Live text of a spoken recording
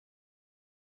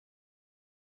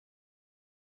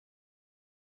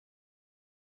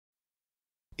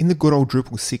In the good old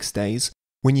Drupal 6 days,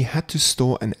 when you had to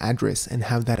store an address and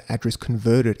have that address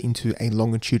converted into a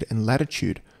longitude and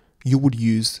latitude, you would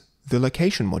use the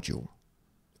location module.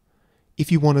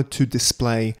 If you wanted to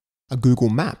display a Google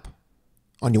map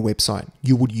on your website,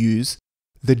 you would use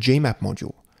the Gmap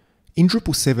module. In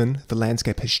Drupal 7, the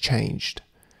landscape has changed,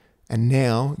 and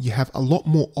now you have a lot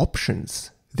more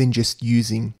options than just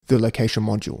using the location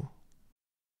module.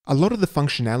 A lot of the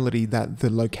functionality that the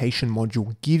location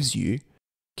module gives you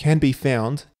can be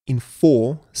found in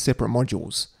 4 separate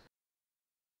modules: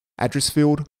 address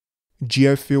field,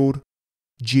 Geofield,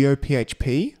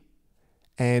 geoPHP,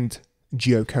 and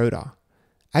Geocoder.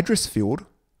 Address field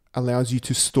allows you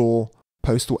to store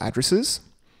postal addresses.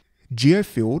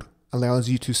 Geofield allows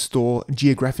you to store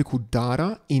geographical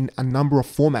data in a number of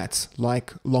formats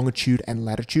like longitude and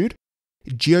latitude.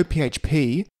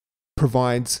 GeoPHP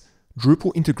provides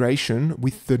Drupal integration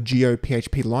with the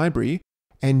geoPHP library,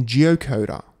 and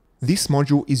Geocoder. This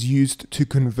module is used to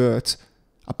convert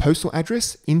a postal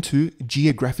address into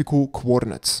geographical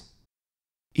coordinates.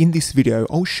 In this video,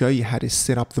 I'll show you how to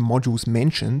set up the modules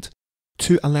mentioned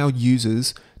to allow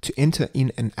users to enter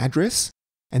in an address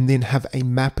and then have a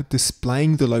map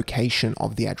displaying the location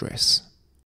of the address.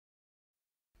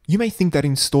 You may think that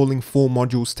installing 4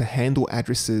 modules to handle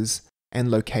addresses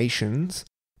and locations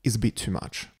is a bit too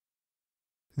much.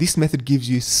 This method gives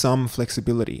you some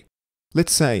flexibility.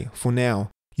 Let's say, for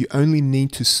now, you only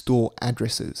need to store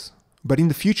addresses, but in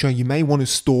the future you may want to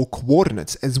store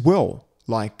coordinates as well,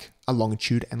 like a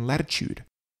longitude and latitude.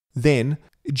 Then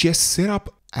just set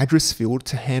up address field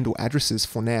to handle addresses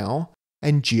for now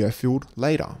and Geofield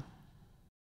later.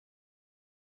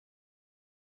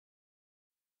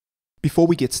 Before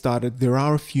we get started, there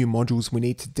are a few modules we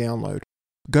need to download.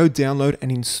 Go download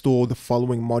and install the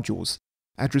following modules: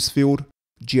 address field,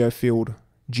 Geofield,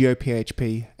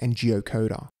 geoPHP, and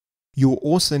Geocoder. You'll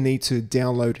also need to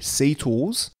download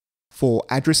CTools for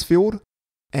address field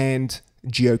and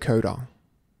Geocoder.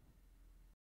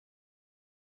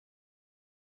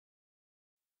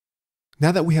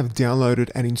 Now that we have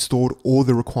downloaded and installed all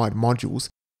the required modules,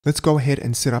 let's go ahead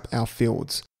and set up our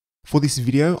fields. For this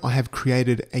video, I have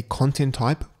created a content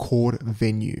type called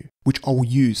venue, which I'll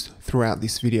use throughout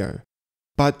this video.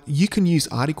 But you can use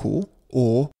article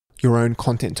or your own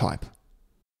content type.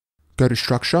 Go to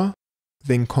Structure,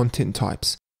 then Content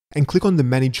Types, and click on the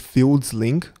Manage Fields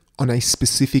link on a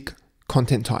specific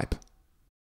content type.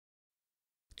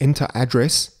 Enter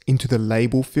address into the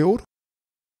label field,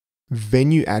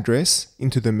 venue address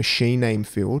into the machine name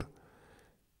field,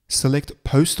 select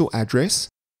postal address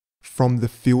from the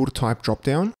field type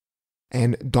dropdown,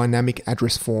 and dynamic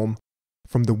address form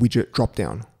from the widget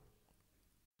dropdown.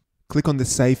 Click on the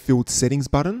Save Field Settings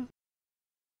button,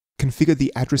 configure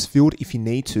the address field if you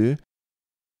need to,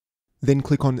 then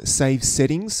click on Save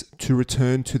Settings to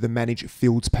return to the Manage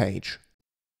Fields page.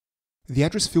 The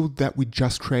address field that we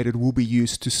just created will be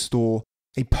used to store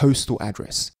a postal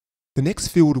address. The next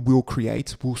field we'll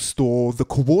create will store the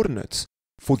coordinates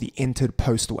for the entered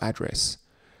postal address.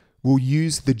 We'll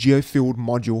use the Geofield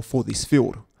module for this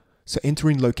field. So enter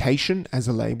in location as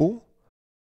a label,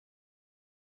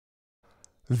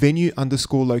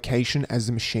 venue_location as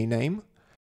the machine name,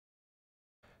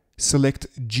 select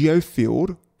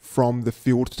Geofield from the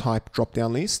field type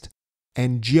dropdown list,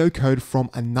 and geocode from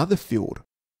another field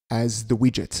as the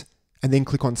widget, and then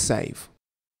click on Save.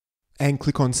 And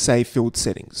click on Save Field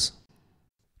Settings.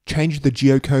 Change the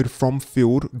geocode from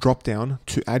field dropdown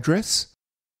to address,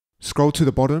 scroll to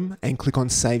the bottom and click on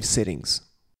Save Settings.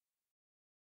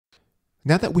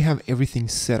 Now that we have everything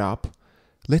set up,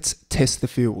 let's test the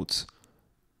fields.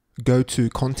 Go to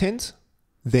Content,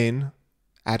 then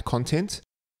Add Content,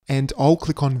 and I'll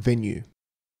click on Venue.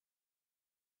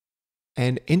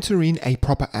 And enter in a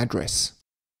proper address.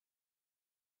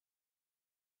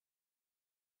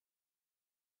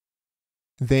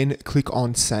 Then click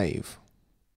on Save.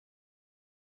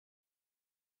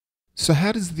 So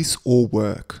how does this all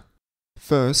work?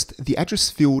 First, the address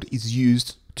field is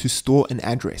used to store an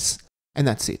address, and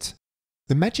that's it.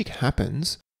 The magic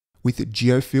happens with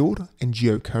Geofield and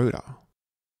Geocoder.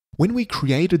 When we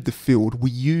created the field,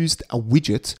 we used a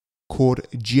widget called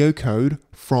Geocode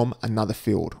from another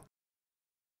field.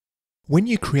 When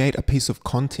you create a piece of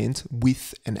content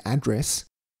with an address,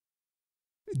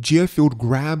 Geofield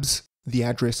grabs the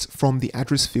address from the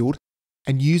address field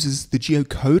and uses the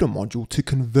Geocoder module to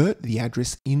convert the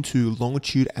address into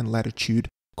longitude and latitude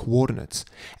coordinates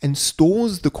and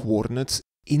stores the coordinates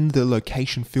in the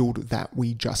location field that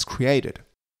we just created.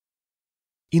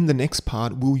 In the next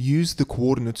part, we'll use the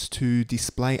coordinates to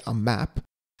display a map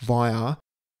via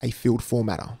a field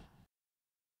formatter.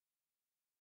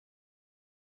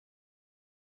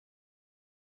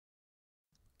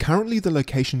 Currently, the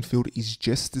location field is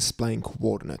just displaying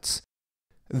coordinates.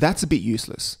 That's a bit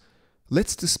useless.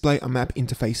 Let's display a map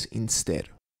interface instead.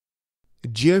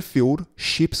 Geofield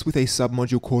ships with a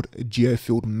submodule called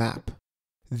Geofield Map.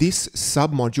 This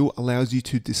submodule allows you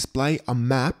to display a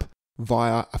map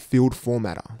via a field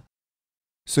formatter.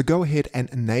 So go ahead and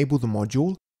enable the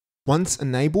module. Once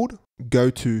enabled,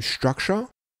 go to Structure,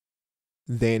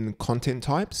 then Content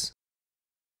Types,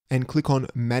 and click on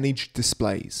Manage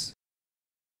Displays.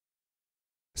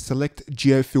 Select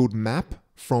Geofield Map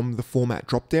from the Format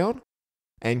dropdown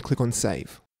and click on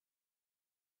Save.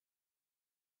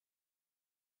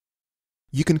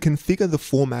 You can configure the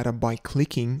formatter by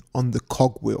clicking on the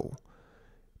cogwheel.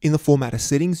 In the formatter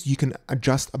settings, you can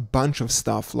adjust a bunch of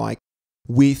stuff like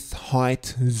width,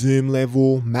 height, zoom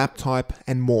level, map type,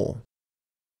 and more.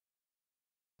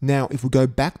 Now, if we go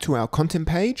back to our content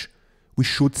page, we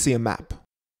should see a map.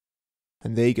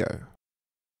 And there you go.